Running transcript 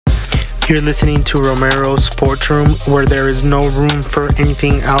You're listening to Romero Sports Room, where there is no room for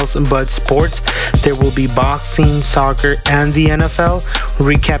anything else but sports. There will be boxing, soccer, and the NFL,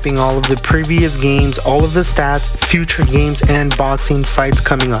 recapping all of the previous games, all of the stats, future games, and boxing fights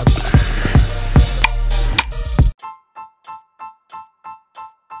coming up.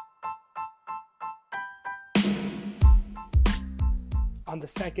 On the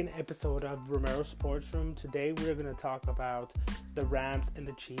second episode of Romero Sports Room, today we're going to talk about the Rams and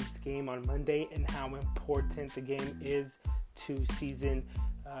the Chiefs game on Monday and how important the game is to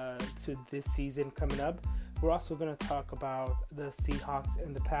this season coming up. We're also going to talk about the Seahawks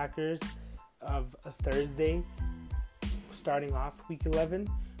and the Packers of Thursday, starting off Week 11.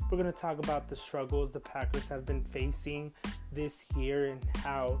 We're going to talk about the struggles the Packers have been facing this year and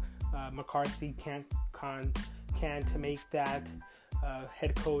how McCarthy can to make that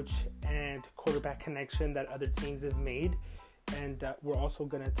head coach and quarterback connection that other teams have made. And we're also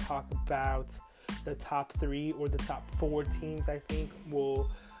going to talk about the top 3 or the top 4 teams I think will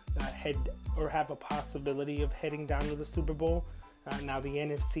head or have a possibility of heading down to the Super Bowl. Now the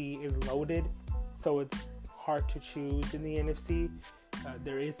NFC is loaded, so it's hard to choose in the NFC.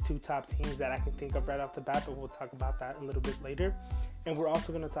 There is 2 top teams that I can think of right off the bat, but we'll talk about that a little bit later. And we're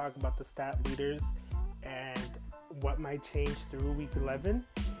also going to talk about the stat leaders and what might change through Week 11,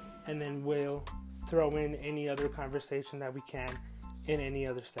 and then we'll throw in any other conversation that we can in any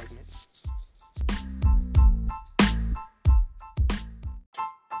other segment.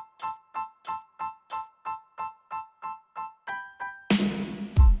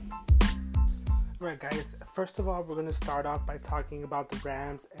 Alright guys, first of all, we're going to start off by talking about the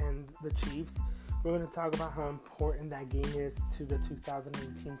Rams and the Chiefs. We're going to talk about how important that game is to the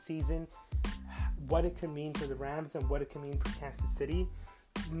 2018 season, what it can mean for the Rams and what it can mean for Kansas City.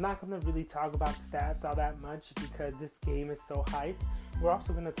 I'm not going to really talk about stats all that much because this game is so hyped. We're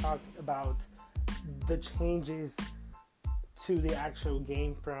also going to talk about the changes to the actual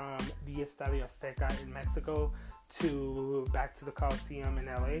game from the Estadio Azteca in Mexico to back to the Coliseum in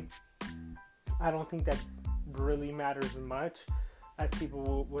LA. I don't think that really matters much as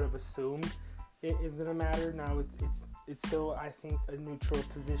people would have assumed it is going to matter. Now it's still, I think, a neutral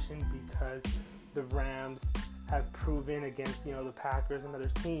position because the Rams have proven against, the Packers and other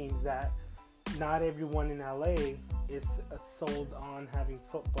teams that not everyone in LA is sold on having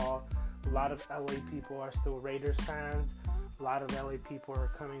football. A lot of LA people are still Raiders fans. A lot of LA people are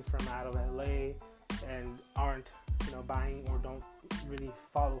coming from out of LA and aren't, buying or don't really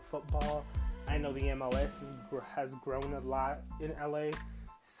follow football. I know the MLS has grown a lot in LA,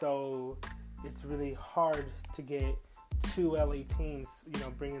 so it's really hard to get 2 LA teams,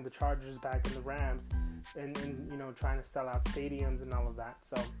 bringing the Chargers back and the Rams and trying to sell out stadiums and all of that.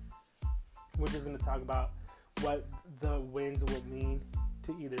 So we're just going to talk about what the wins will mean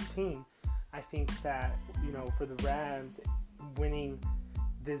to either team. I think that, for the Rams, winning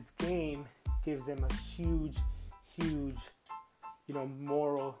this game gives them a huge,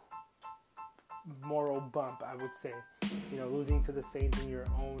 moral bump, I would say. Losing to the Saints in your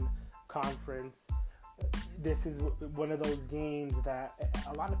own conference, this is one of those games that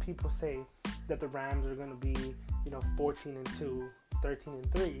a lot of people say that the Rams are going to be, 14-2,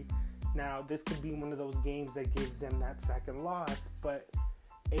 13-3. Now, this could be one of those games that gives them that second loss, but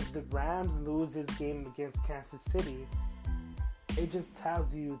if the Rams lose this game against Kansas City, it just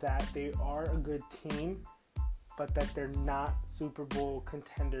tells you that they are a good team, but that they're not Super Bowl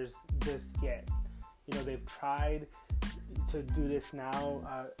contenders just yet. They've tried to do this now.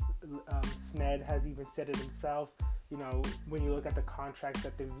 Sned has even said it himself. When you look at the contract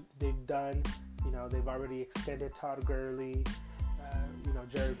that they've done, they've already extended Todd Gurley.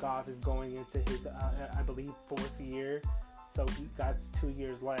 Jared Goff is going into his, I believe, 4th year. So he got 2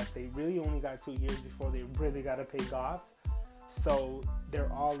 years left. They really only got 2 years before they really got to pay Goff. So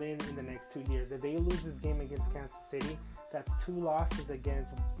they're all in the next 2 years. If they lose this game against Kansas City, that's 2 losses against,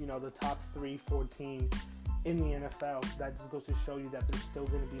 the top 3-4 teams in the NFL. So that just goes to show you that they're still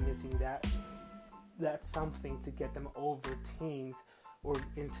going to be missing that's something to get them over teams or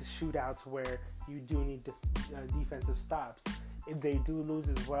into shootouts where you do need defensive stops. If they do lose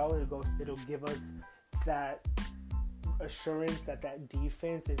as well, it'll give us that assurance that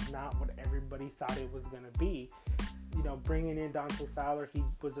defense is not what everybody thought it was going to be. Bringing in Dante Fowler, he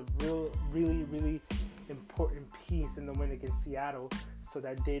was a really important piece in the win against Seattle. So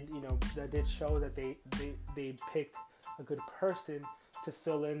that did show that they picked a good person to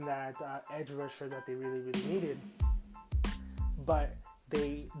fill in that edge rusher that they really needed. But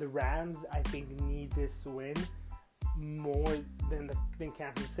the Rams, I think, need this win more than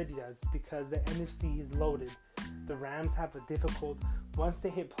Kansas City does, because the NFC is loaded. The Rams have a difficult, once they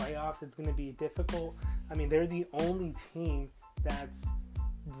hit playoffs, it's going to be difficult. I mean, they're the only team that's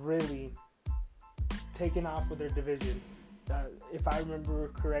really taken off with their division. If I remember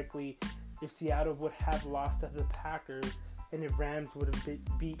correctly, if Seattle would have lost to the Packers and if Rams would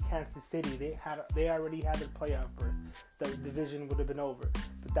have beat Kansas City, they already had their playoff berth. The division would have been over.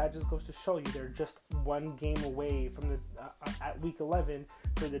 But that just goes to show you they're just one game away from at week 11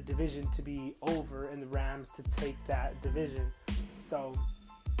 for the division to be over and the Rams to take that division. So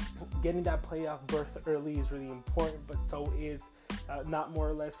getting that playoff berth early is really important, but so is not more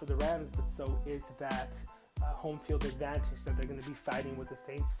or less for the Rams, but so is that home field advantage that they're going to be fighting with the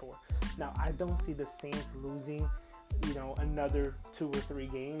Saints for. Now, I don't see the Saints losing, another 2 or 3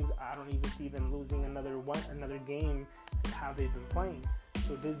 games. I don't even see them losing another game how they've been playing.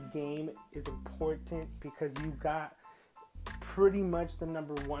 So this game is important because you got pretty much the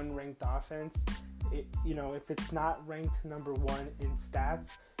number 1 ranked offense. If it's not ranked number 1 in stats,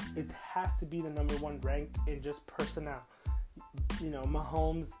 it has to be the number 1 ranked in just personnel.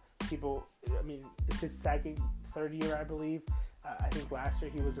 Mahomes, it's his third year, I believe. I think last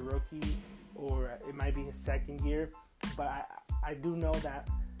year he was a rookie, or it might be his second year. But I do know that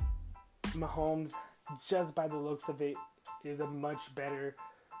Mahomes, just by the looks of it, is a much better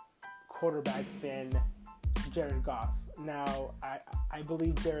quarterback than Jared Goff. Now, I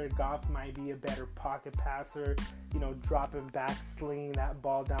believe Jared Goff might be a better pocket passer, dropping back, slinging that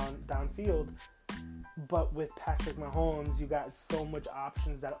ball downfield. But with Patrick Mahomes, you got so much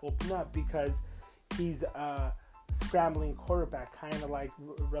options that open up because he's a scrambling quarterback, kind of like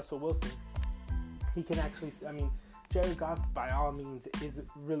Russell Wilson. He can actually, Jared Goff, by all means, is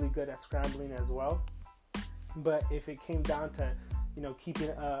really good at scrambling as well. But if it came down to, keeping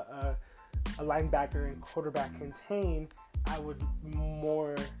a linebacker and quarterback contained, I would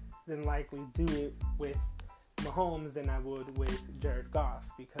more than likely do it with Mahomes than I would with Jared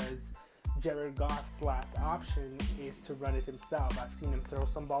Goff, because Jared Goff's last option is to run it himself. I've seen him throw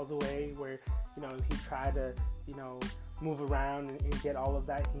some balls away where, he tried to, move around and get all of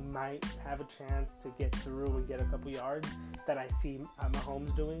that. He might have a chance to get through and get a couple yards that I see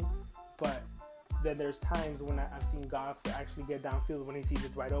Mahomes doing. But then there's times when I've seen Goff actually get downfield when he sees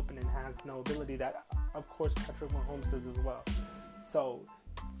it's wide open and has no ability that, of course, Patrick Mahomes does as well. So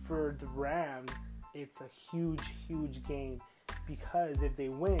for the Rams, it's a huge, huge game, because if they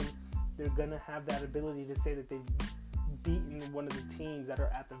win, they're going to have that ability to say that they've beaten one of the teams that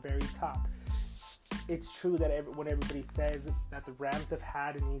are at the very top. It's true that when everybody says that the Rams have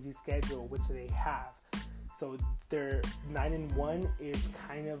had an easy schedule, which they have. So their 9-1 is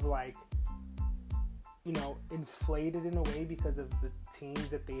kind of like, inflated in a way because of the teams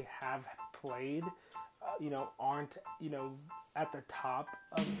that they have played, aren't, at the top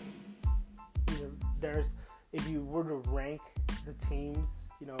of, if you were to rank the teams,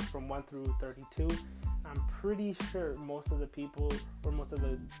 from 1 through 32, I'm pretty sure most of the people or most of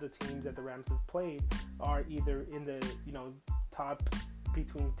the teams that the Rams have played are either in the, top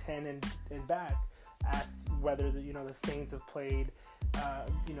between 10 and back, as whether the Saints have played,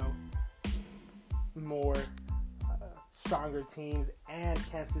 more stronger teams, and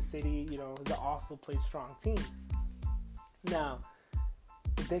Kansas City, has also played strong teams. Now,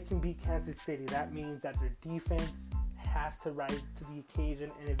 if they can beat Kansas City, that means that their defense has to rise to the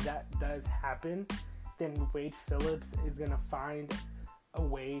occasion, and if that does happen, then Wade Phillips is going to find a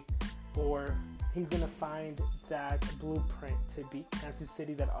way, or he's going to find that blueprint to beat Kansas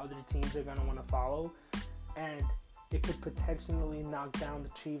City that other teams are going to want to follow, and it could potentially knock down the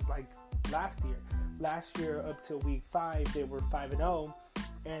Chiefs like last year. Last year, up till week 5, they were 5-0,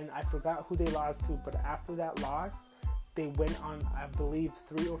 and I forgot who they lost to, but after that loss, they went on, I believe,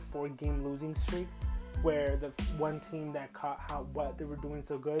 3 or 4 game losing streak, where the one team that caught what they were doing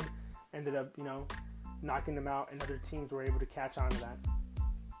so good ended up, knocking them out, and other teams were able to catch on to that.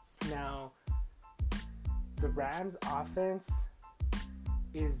 Now, the Rams' offense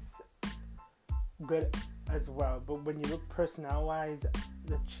is good as well, but when you look personnel-wise,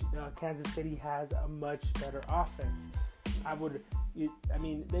 Kansas City has a much better offense.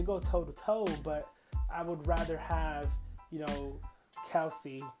 They go toe-to-toe, but I would rather have,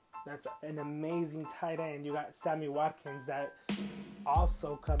 Kelsey, that's an amazing tight end. You got Sammy Watkins that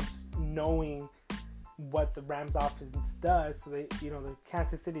also comes knowing what the Rams offense does. So the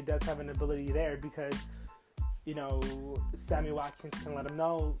Kansas City does have an ability there because, Sammy Watkins can let him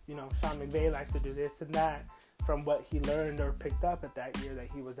know, Sean McVay likes to do this and that from what he learned or picked up at that year that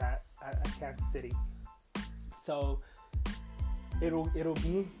he was at Kansas City. So it'll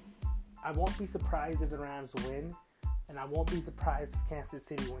be, I won't be surprised if the Rams win, and I won't be surprised if Kansas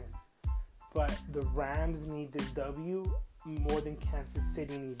City wins. But the Rams need this W more than Kansas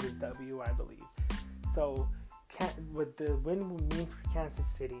City needs this W, I believe. So what the win would mean for Kansas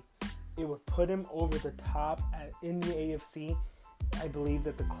City, it would put him over the top in the AFC. I believe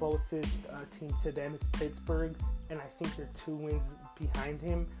that the closest team to them is Pittsburgh, and I think they're 2 wins behind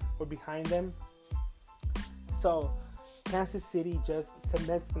him or behind them. So Kansas City just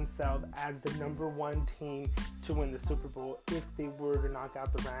cements themselves as the number 1 team to win the Super Bowl if they were to knock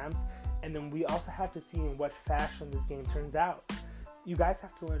out the Rams. And then we also have to see in what fashion this game turns out. You guys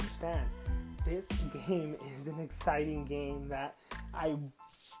have to understand, this game is an exciting game that I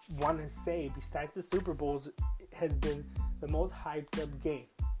want to say, besides the Super Bowls, has been the most hyped up game.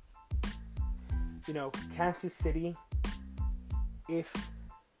 You know, Kansas City, if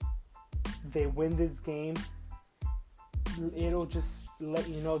they win this game, it'll just let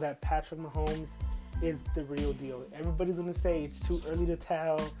you know that Patrick Mahomes is the real deal. Everybody's going to say it's too early to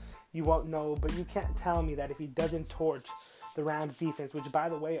tell, you won't know, but you can't tell me that if he doesn't torch the Rams defense, which by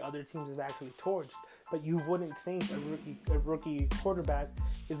the way, other teams have actually torched, but you wouldn't think a rookie quarterback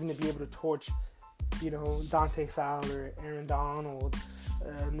is going to be able to torch, you know, Dante Fowler, Aaron Donald,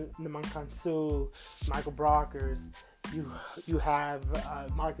 Ndamukong Suh, Michael Brockers. You have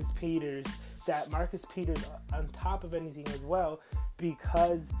Marcus Peters. That Marcus Peters on top of anything as well,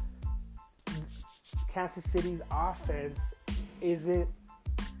 because Kansas City's offense isn't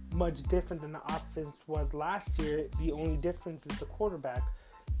much different than the offense was last year. The only difference is the quarterback.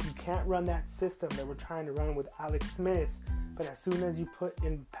 You can't run that system that we're trying to run with Alex Smith, but as soon as you put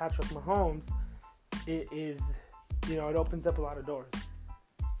in Patrick Mahomes, it opens up a lot of doors.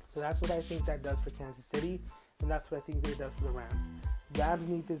 So that's what I think that does for Kansas City, and that's what I think it does for the Rams. Rams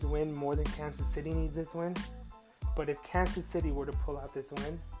need this win more than Kansas City needs this win, but if Kansas City were to pull out this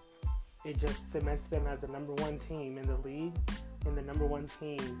win, it just cements them as the number 1 team in the league and the number 1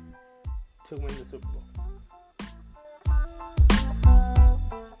 team to win the Super Bowl.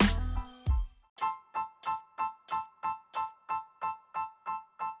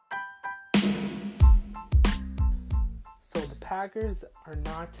 So the Packers are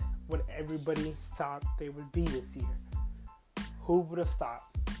not what everybody thought they would be this year. Who would have thought?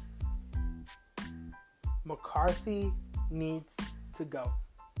 McCarthy needs to go.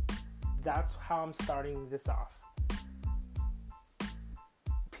 That's how I'm starting this off.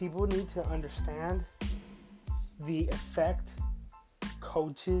 People need to understand the effect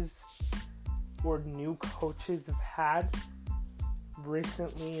coaches or new coaches have had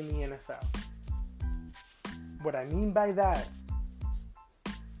recently in the NFL. What I mean by that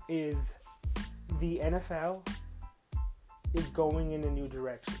is the NFL is going in a new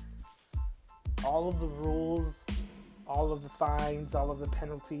direction. All of the rules, all of the fines, all of the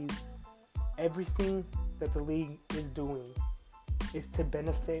penalties, everything that the league is doing is to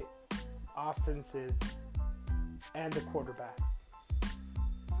benefit offenses and the quarterbacks.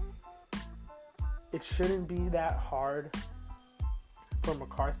 It shouldn't be that hard for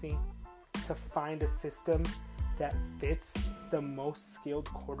McCarthy to find a system that fits the most skilled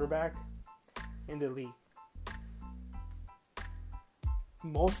quarterback in the league.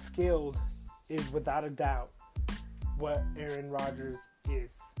 Most skilled is without a doubt what Aaron Rodgers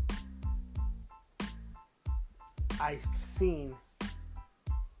is. I've seen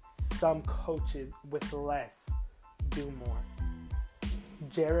some coaches with less do more.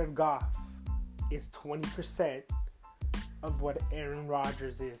 Jared Goff is 20% of what Aaron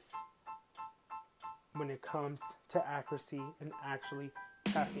Rodgers is when it comes to accuracy and actually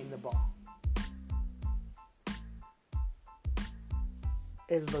passing the ball.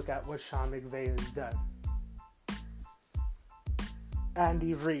 And look at what Sean McVay has done.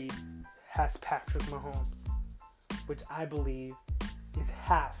 Andy Reid has Patrick Mahomes, which I believe is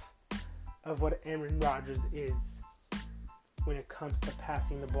half of what Aaron Rodgers is when it comes to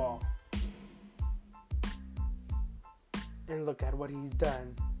passing the ball. And look at what he's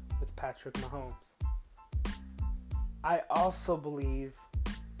done with Patrick Mahomes. I also believe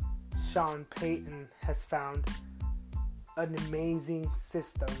Sean Payton has found an amazing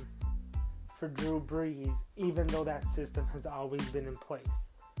system for Drew Brees, even though that system has always been in place.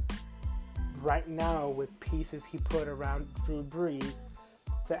 Right now, with pieces he put around Drew Brees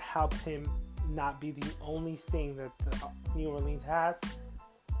to help him not be the only thing that the New Orleans has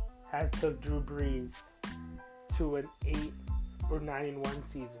took Drew Brees to an 8 or 9-1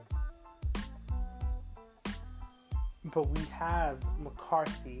 season. But we have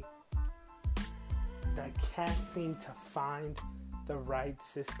McCarthy that can't seem to find the right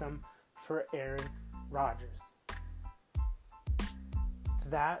system for Aaron Rodgers.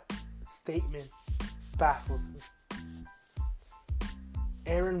 That statement baffles me.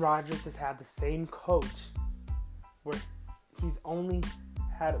 Aaron Rodgers has had the same coach where he's only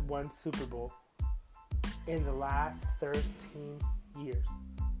had one Super Bowl in the last 13 years.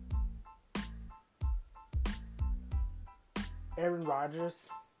 Aaron Rodgers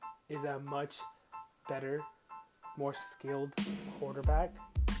is a much better, more skilled quarterback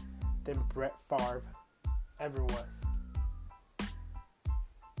than Brett Favre ever was.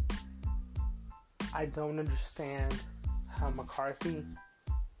 I don't understand how McCarthy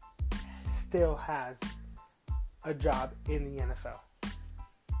still has a job in the NFL.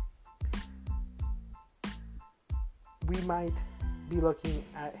 We might be looking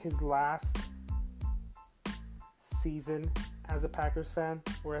at his last season as a Packers fan,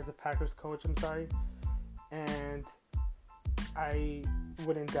 or as a Packers coach, and I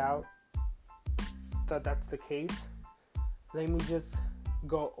wouldn't doubt that that's the case. Let me just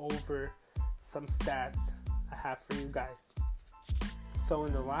go over some stats I have for you guys. So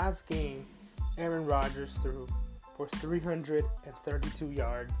in the last game, Aaron Rodgers threw for 332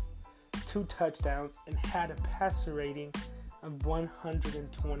 yards, 2 touchdowns, and had a passer rating of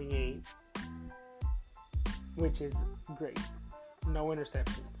 128, which is great. No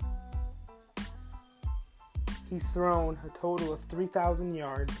interceptions. He's thrown a total of 3,000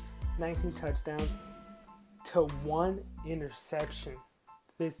 yards, 19 touchdowns, to 1 interception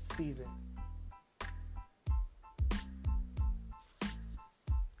this season.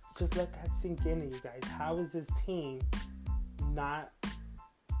 Just let that sink in, you guys. How is this team not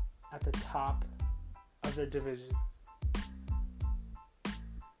at the top of their division?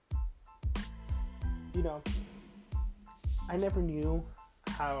 You know, I never knew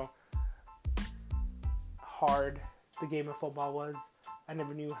how hard the game of football was. I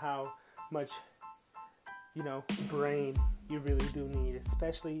never knew how much, brain you really do need,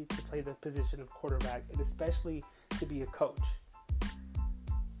 especially to play the position of quarterback, and especially to be a coach.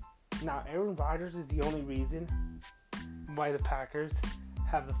 Now, Aaron Rodgers is the only reason why the Packers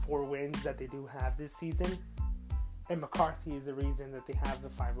have the 4 wins that they do have this season, and McCarthy is the reason that they have the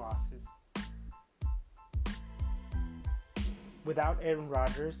 5 losses. Without Aaron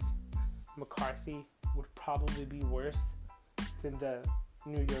Rodgers, McCarthy would probably be worse than the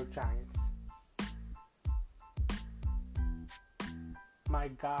New York Giants. My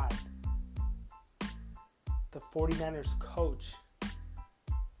God, the 49ers coach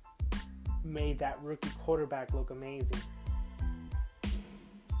made that rookie quarterback look amazing.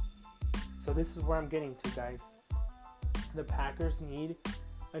 So this is where I'm getting to, guys. The Packers need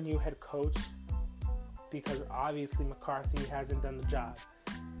a new head coach because obviously McCarthy hasn't done the job.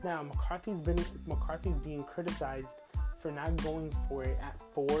 Now, McCarthy's being criticized for not going for it at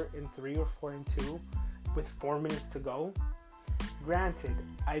 4-3 or 4-2 with 4 minutes to go. Granted,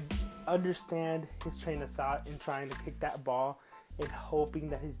 I understand his train of thought in trying to kick that ball and hoping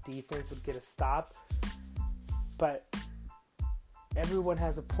that his defense would get a stop. But everyone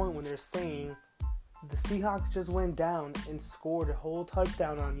has a point when they're saying the Seahawks just went down and scored a whole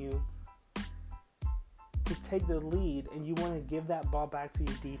touchdown on you to take the lead, and you want to give that ball back to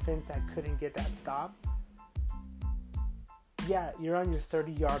your defense that couldn't get that stop. Yeah, you're on your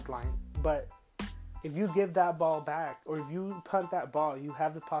 30-yard line, but if you give that ball back, or if you punt that ball, you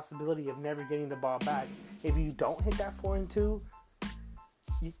have the possibility of never getting the ball back. If you don't hit that 4-2,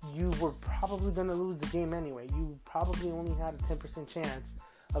 you were probably going to lose the game anyway. You probably only had a 10% chance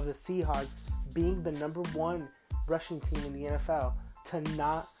of the Seahawks being the number 1 rushing team in the NFL to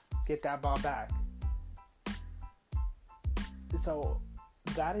not get that ball back. So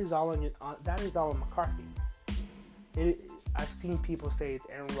that is all on McCarthy. I've seen people say it's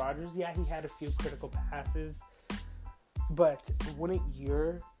Aaron Rodgers. Yeah, he had a few critical passes, but wouldn't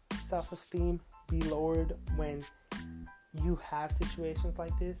your self-esteem be lowered when you have situations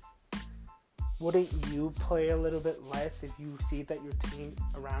like this? Wouldn't you play a little bit less if you see that your team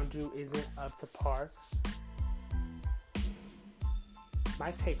around you isn't up to par?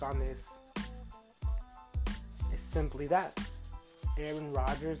 My take on this is simply that. Aaron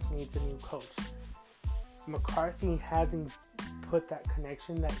Rodgers needs a new coach. McCarthy hasn't put that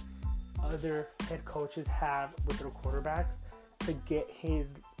connection that other head coaches have with their quarterbacks to get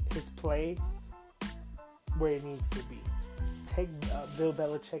his play where it needs to be. Take Bill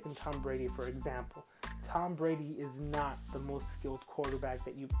Belichick and Tom Brady, for example. Tom Brady is not the most skilled quarterback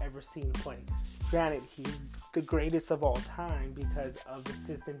that you've ever seen play. Granted, he's the greatest of all time because of the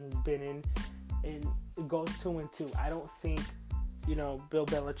system he's been in, and it goes 2-2. I don't think Bill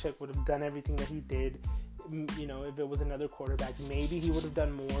Belichick would have done everything that he did. If it was another quarterback, maybe he would have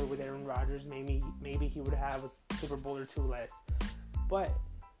done more with Aaron Rodgers. Maybe he would have a Super Bowl or 2 less. But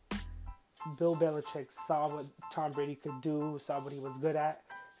Bill Belichick saw what Tom Brady could do, saw what he was good at,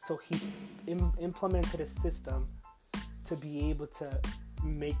 so he implemented a system to be able to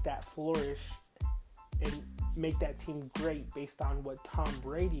make that flourish and make that team great based on what Tom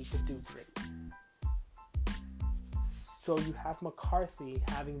Brady could do great. So you have McCarthy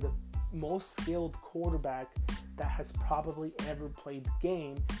having the most skilled quarterback that has probably ever played the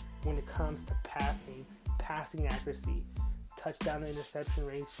game when it comes to passing accuracy, touchdown to interception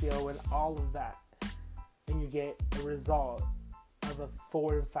ratio, and all of that. And you get a result of a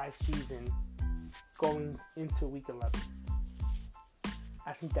 4-5 season going into week 11.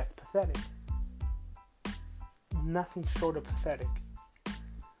 I think that's pathetic. Nothing short of pathetic.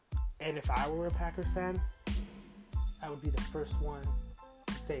 And if I were a Packers fan, I would be the first one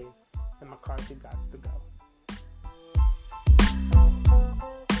to say that McCarthy gots to go.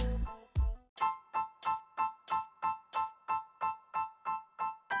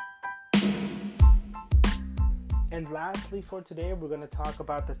 And lastly for today, we're going to talk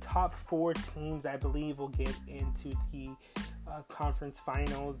about the top 4 teams I believe will get into the conference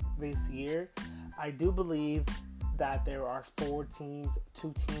finals this year. I do believe that there are 4 teams,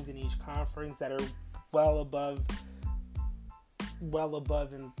 2 teams in each conference that are well above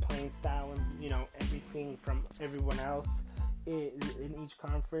in playing style and everything from everyone else in each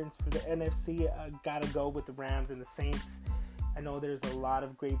conference. For the NFC, I gotta go with the Rams and the Saints. I know there's a lot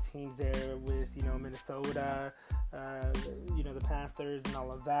of great teams there with Minnesota, the Panthers and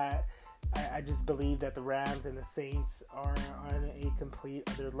all of that. I just believe that the Rams and the Saints are on a complete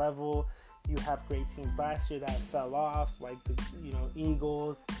other level. You have great teams last year that fell off, like the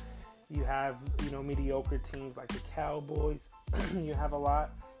Eagles. You have mediocre teams like the Cowboys. You have a lot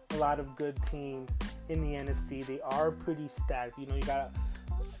of good teams in the NFC. They are pretty stacked. You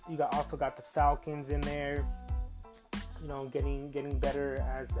also got the Falcons in there. Getting better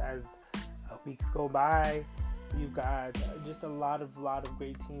as weeks go by. You've got just a lot of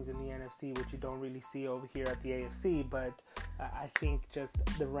great teams in the NFC, which you don't really see over here at the AFC. But I think just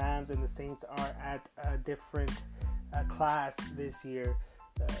the Rams and the Saints are at a different class this year.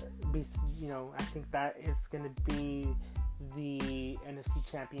 I think that is going to be the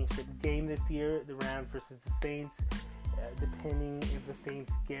NFC Championship game this year, the Rams versus the Saints, depending if the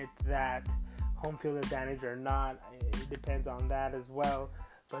Saints get that home field advantage or not. It depends on that as well.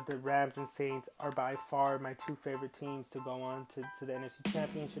 But the Rams and Saints are by far my 2 favorite teams to go on to the NFC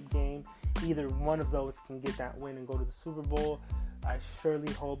Championship game. Either one of those can get that win and go to the Super Bowl. I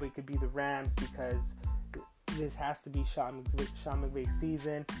surely hope it could be the Rams, because this has to be Sean McVay's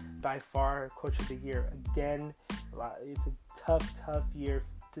season. By far, Coach of the Year again. It's a tough year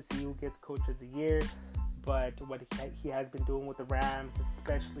to see who gets Coach of the Year. But what he has been doing with the Rams,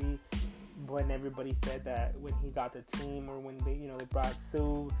 especially when everybody said that when he got the team, or when they brought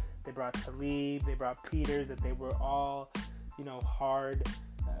Sue, they brought Talib, they brought Peters, that they were all hard,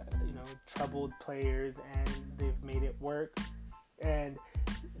 troubled players, and they've made it work. And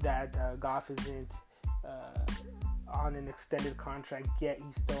that Goff isn't on an extended contract yet.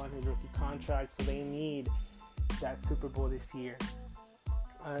 He's still on his rookie contract, so they need that Super Bowl this year.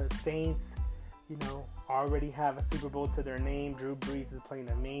 Saints, already have a Super Bowl to their name. Drew Brees is playing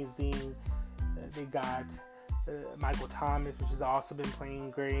amazing. They got Michael Thomas, which has also been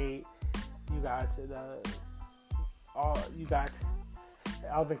playing great. You got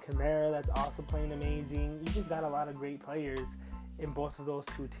Alvin Kamara, that's also playing amazing. You just got a lot of great players in both of those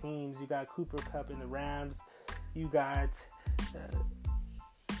 2 teams. You got Cooper Kupp in the Rams. You got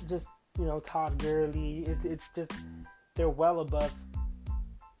Todd Gurley. It's just they're well above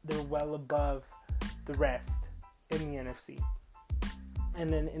the rest in the NFC.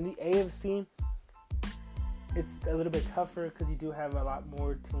 And then in the AFC, it's a little bit tougher because you do have a lot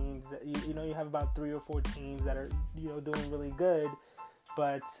more teams that you have about 3 or 4 teams that are doing really good,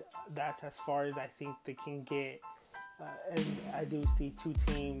 but that's as far as I think they can get. And I do see 2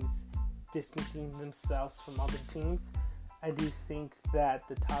 teams distancing themselves from other teams. I do think that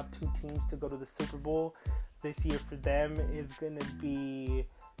the top 2 teams to go to the Super Bowl this year for them is going to be,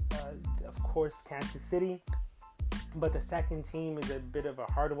 of course, Kansas City. But the second team is a bit of a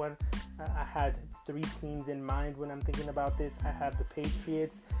hard one. I had 3 teams in mind when I'm thinking about this. I have the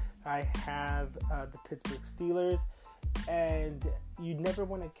Patriots, I have the Pittsburgh Steelers, and you never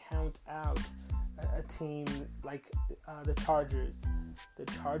want to count out a team like the Chargers. The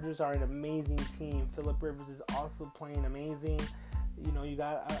Chargers are an amazing team. Phillip Rivers is also playing amazing. You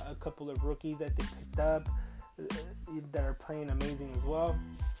got a couple of rookies that they picked up that are playing amazing as well.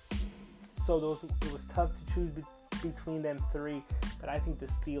 So it was tough to choose between them 3, but I think the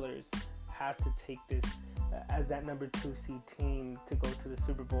Steelers have to take this as that number 2 seed team to go to the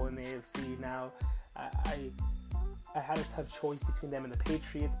Super Bowl in the AFC. Now, I had a tough choice between them and the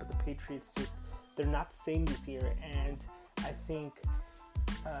Patriots, but the Patriots they're not the same this year. And I think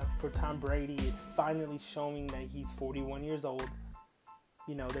for Tom Brady, it's finally showing that he's 41 years old.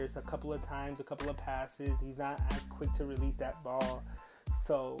 There's a couple of passes. He's not as quick to release that ball.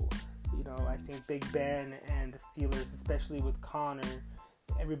 So, I think Big Ben and the Steelers, especially with Connor,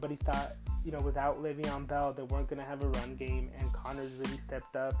 everybody thought, without Le'Veon Bell, they weren't going to have a run game, and Connor's really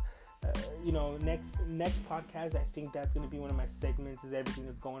stepped up. Next podcast, I think that's going to be one of my segments, is everything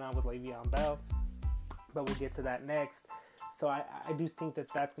that's going on with Le'Veon Bell, but we'll get to that next. So I do think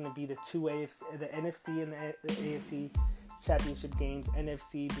that's going to be the two AFC, the NFC and the AFC championship games,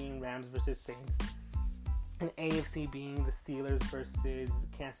 NFC being Rams versus Saints, and AFC being the Steelers versus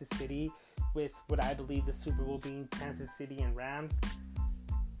Kansas City, with what I believe the Super Bowl being Kansas City and Rams.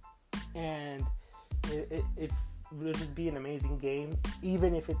 And it'll just be an amazing game.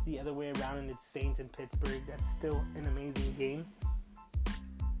 Even if it's the other way around and it's Saints and Pittsburgh, that's still an amazing game.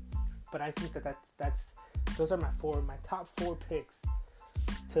 But I think those are my top 4 picks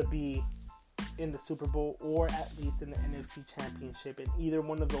to be in the Super Bowl, or at least in the NFC Championship. And either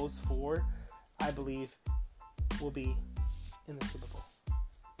one of those 4, I believe, will be in the Super Bowl.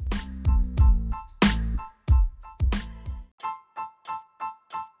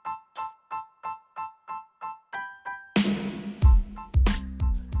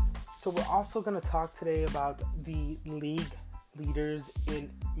 So we're also going to talk today about the league leaders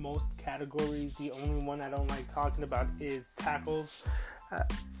in most categories. The only one I don't like talking about is tackles.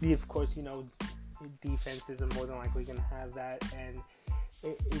 Of course, defenses are more than likely going to have that, and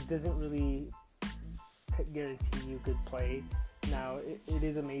it doesn't really guarantee you good play. Now, it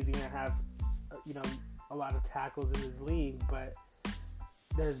is amazing to have, a lot of tackles in this league, but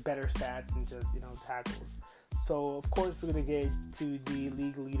there's better stats than just, tackles. So, of course, we're going to get to the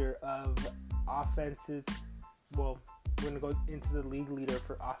league leader of offenses. Well, we're going to go into the league leader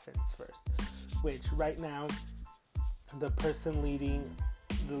for offense first, which right now, the person leading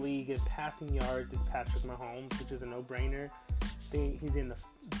the league in passing yards is Patrick Mahomes, which is a no-brainer. He's in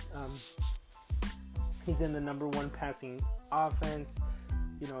the number 1 passing offense.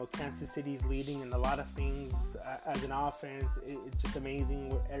 Kansas City's leading in a lot of things as an offense. It's just amazing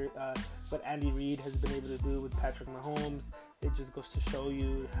what Andy Reid has been able to do with Patrick Mahomes. It just goes to show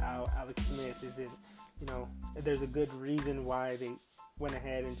you how Alex Smith isn't, there's a good reason why they went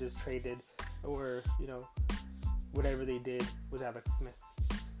ahead and just traded, or, whatever they did with Alex Smith.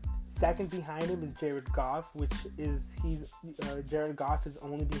 Second behind him is Jared Goff, Jared Goff is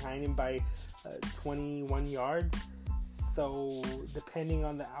only behind him by 21 yards. So depending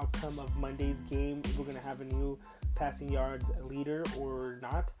on the outcome of Monday's game, we're going to have a new passing yards leader or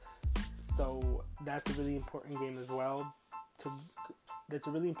not. So that's a really important game as well. That's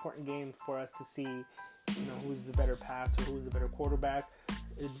a really important game for us to see, who's the better passer, who's the better quarterback.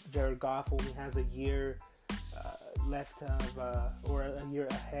 Jared Goff only has a year left of, or a year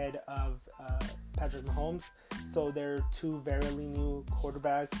ahead of Patrick Mahomes. So they're 2 very new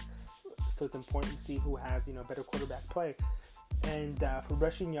quarterbacks. So it's important to see who has, better quarterback play. And for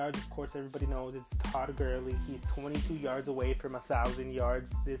rushing yards, of course, everybody knows it's Todd Gurley. He's 22 yards away from 1,000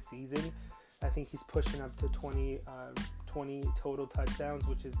 yards this season. I think he's pushing up to 20 total touchdowns,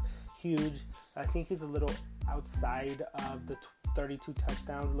 which is huge. I think he's a little outside of the 32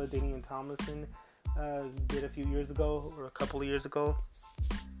 touchdowns LaDainian Tomlinson did a few years ago, or a couple of years ago.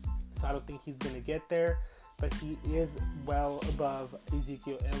 So I don't think he's going to get there. But he is well above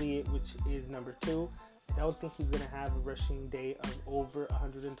Ezekiel Elliott, which is number 2. I don't think he's going to have a rushing day of over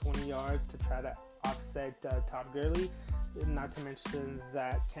 120 yards to try to offset Todd Gurley. Not to mention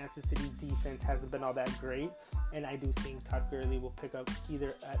that Kansas City's defense hasn't been all that great. And I do think Todd Gurley will pick up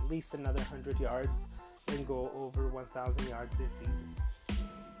either at least another 100 yards and go over 1,000 yards this season.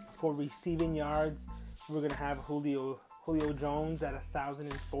 For receiving yards, we're going to have Julio Jones at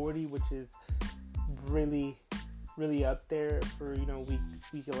 1,040, which is really up there for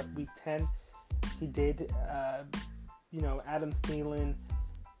week 10. He did Adam Thielen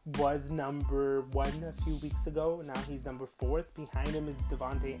was number 1 a few weeks ago. Now he's number 4th. Behind him is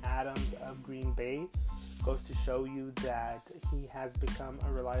Devontae Adams of Green Bay. Goes to show you that he has become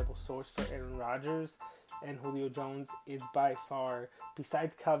a reliable source for Aaron Rodgers, and Julio Jones is by far,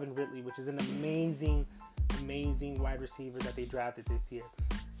 besides Calvin Ridley, which is an amazing wide receiver that they drafted this year.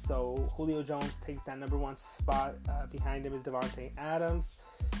 So Julio Jones takes that number 1 spot. Behind him is Devontae Adams.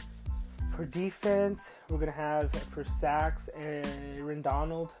 For defense, we're going to have, for sacks, Aaron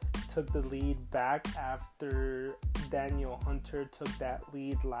Donald took the lead back after Daniel Hunter took that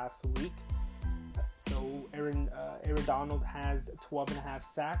lead last week. So Aaron Donald has 12.5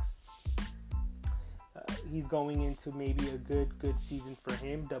 sacks. He's going into maybe a good season for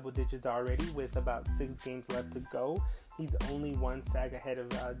him, double digits already with about 6 games left to go. He's only 1 sack ahead of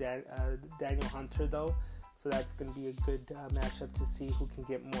Daniel Hunter though, so that's going to be a good matchup to see who can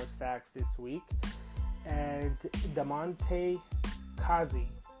get more sacks this week. And Damontae Kazee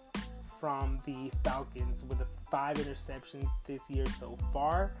from the Falcons with 5 interceptions this year so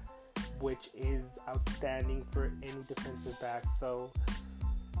far, which is outstanding for any defensive back. So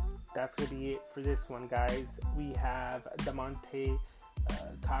that's going to be it for this one, guys. We have Damontae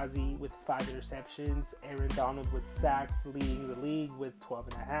Kazee with 5 interceptions, Aaron Donald with sacks leading the league with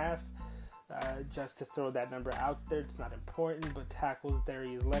 12.5. Just to throw that number out there, it's not important, but tackles,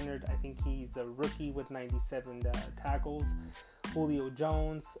 Darius Leonard, I think he's a rookie with 97 tackles. Julio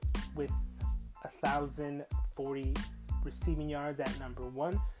Jones with 1,040 receiving yards at number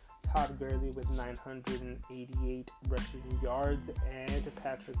 1. Todd Gurley with 988 rushing yards, and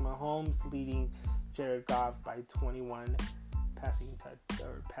Patrick Mahomes leading Jared Goff by 21 passing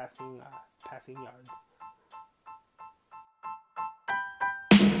yards.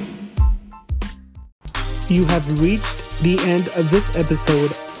 You have reached the end of this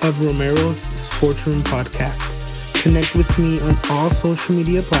episode of Romero's Sports Room Podcast. Connect with me on all social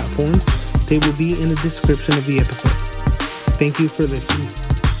media platforms. They will be in the description of the episode. Thank you for listening.